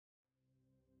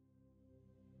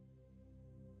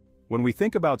When we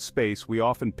think about space, we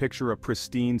often picture a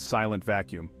pristine, silent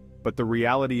vacuum. But the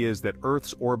reality is that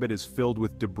Earth's orbit is filled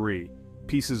with debris,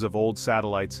 pieces of old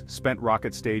satellites, spent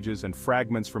rocket stages, and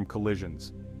fragments from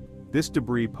collisions. This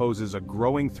debris poses a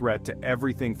growing threat to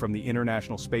everything from the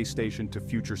International Space Station to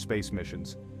future space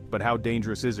missions. But how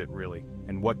dangerous is it, really?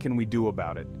 And what can we do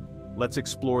about it? Let's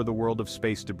explore the world of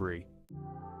space debris.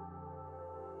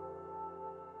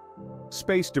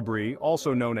 Space debris,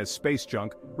 also known as space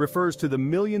junk, refers to the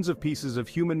millions of pieces of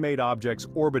human-made objects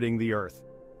orbiting the Earth.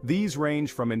 These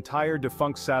range from entire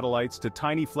defunct satellites to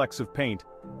tiny flecks of paint,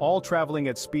 all traveling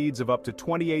at speeds of up to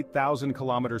 28,000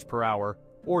 kilometers per hour,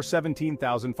 or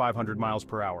 17,500 miles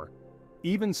per hour.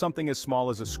 Even something as small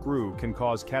as a screw can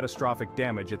cause catastrophic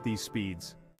damage at these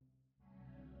speeds.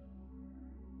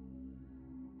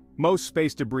 Most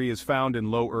space debris is found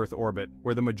in low Earth orbit,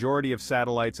 where the majority of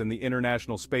satellites and the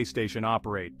International Space Station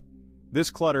operate. This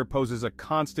clutter poses a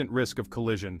constant risk of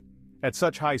collision. At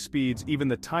such high speeds, even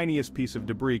the tiniest piece of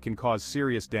debris can cause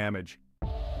serious damage.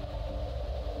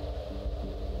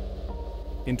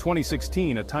 In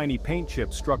 2016, a tiny paint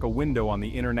chip struck a window on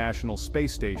the International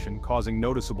Space Station, causing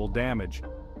noticeable damage.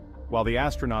 While the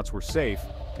astronauts were safe,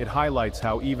 it highlights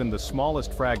how even the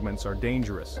smallest fragments are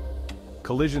dangerous.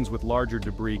 Collisions with larger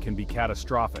debris can be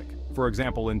catastrophic. For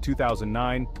example, in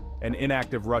 2009, an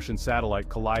inactive Russian satellite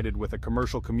collided with a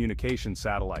commercial communications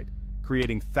satellite,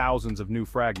 creating thousands of new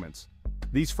fragments.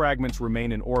 These fragments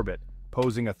remain in orbit,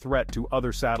 posing a threat to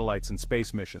other satellites and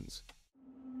space missions.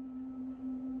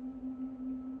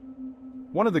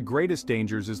 One of the greatest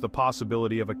dangers is the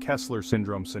possibility of a Kessler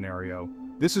syndrome scenario.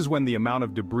 This is when the amount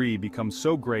of debris becomes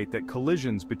so great that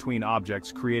collisions between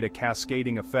objects create a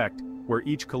cascading effect where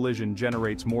each collision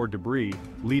generates more debris,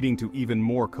 leading to even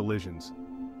more collisions.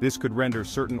 This could render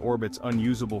certain orbits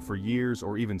unusable for years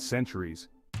or even centuries.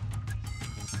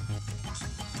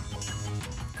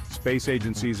 Space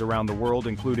agencies around the world,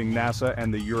 including NASA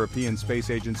and the European Space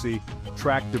Agency,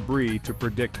 track debris to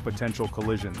predict potential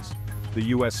collisions. The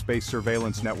U.S. Space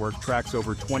Surveillance Network tracks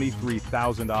over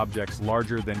 23,000 objects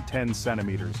larger than 10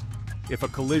 centimeters. If a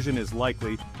collision is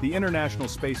likely, the International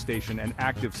Space Station and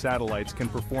active satellites can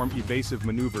perform evasive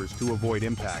maneuvers to avoid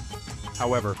impact.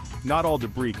 However, not all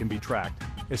debris can be tracked,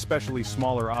 especially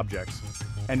smaller objects.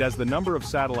 And as the number of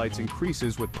satellites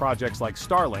increases with projects like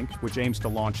Starlink, which aims to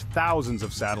launch thousands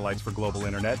of satellites for global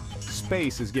internet,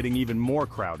 space is getting even more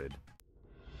crowded.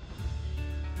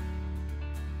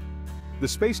 The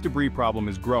space debris problem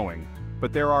is growing,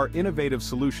 but there are innovative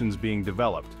solutions being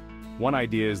developed. One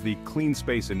idea is the Clean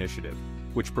Space Initiative,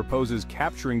 which proposes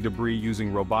capturing debris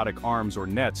using robotic arms or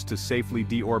nets to safely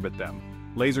deorbit them.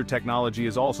 Laser technology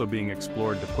is also being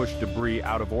explored to push debris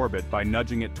out of orbit by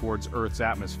nudging it towards Earth's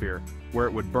atmosphere, where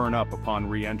it would burn up upon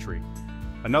re-entry.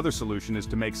 Another solution is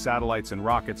to make satellites and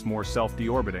rockets more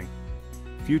self-deorbiting.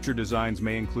 Future designs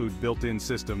may include built-in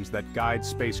systems that guide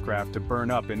spacecraft to burn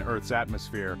up in Earth's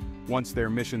atmosphere once their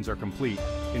missions are complete,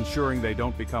 ensuring they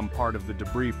don't become part of the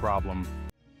debris problem.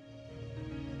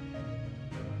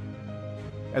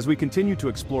 As we continue to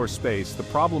explore space, the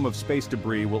problem of space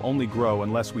debris will only grow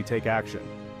unless we take action.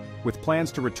 With plans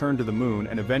to return to the Moon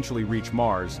and eventually reach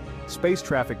Mars, space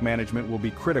traffic management will be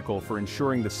critical for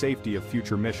ensuring the safety of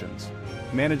future missions.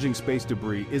 Managing space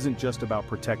debris isn't just about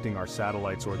protecting our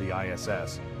satellites or the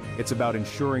ISS. It's about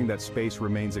ensuring that space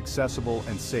remains accessible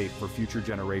and safe for future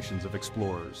generations of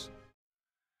explorers.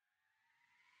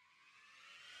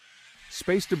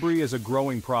 Space debris is a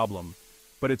growing problem,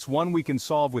 but it's one we can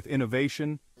solve with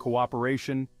innovation,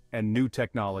 cooperation, and new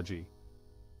technology.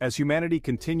 As humanity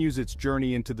continues its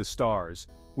journey into the stars,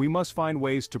 we must find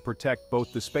ways to protect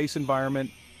both the space environment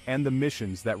and the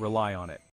missions that rely on it.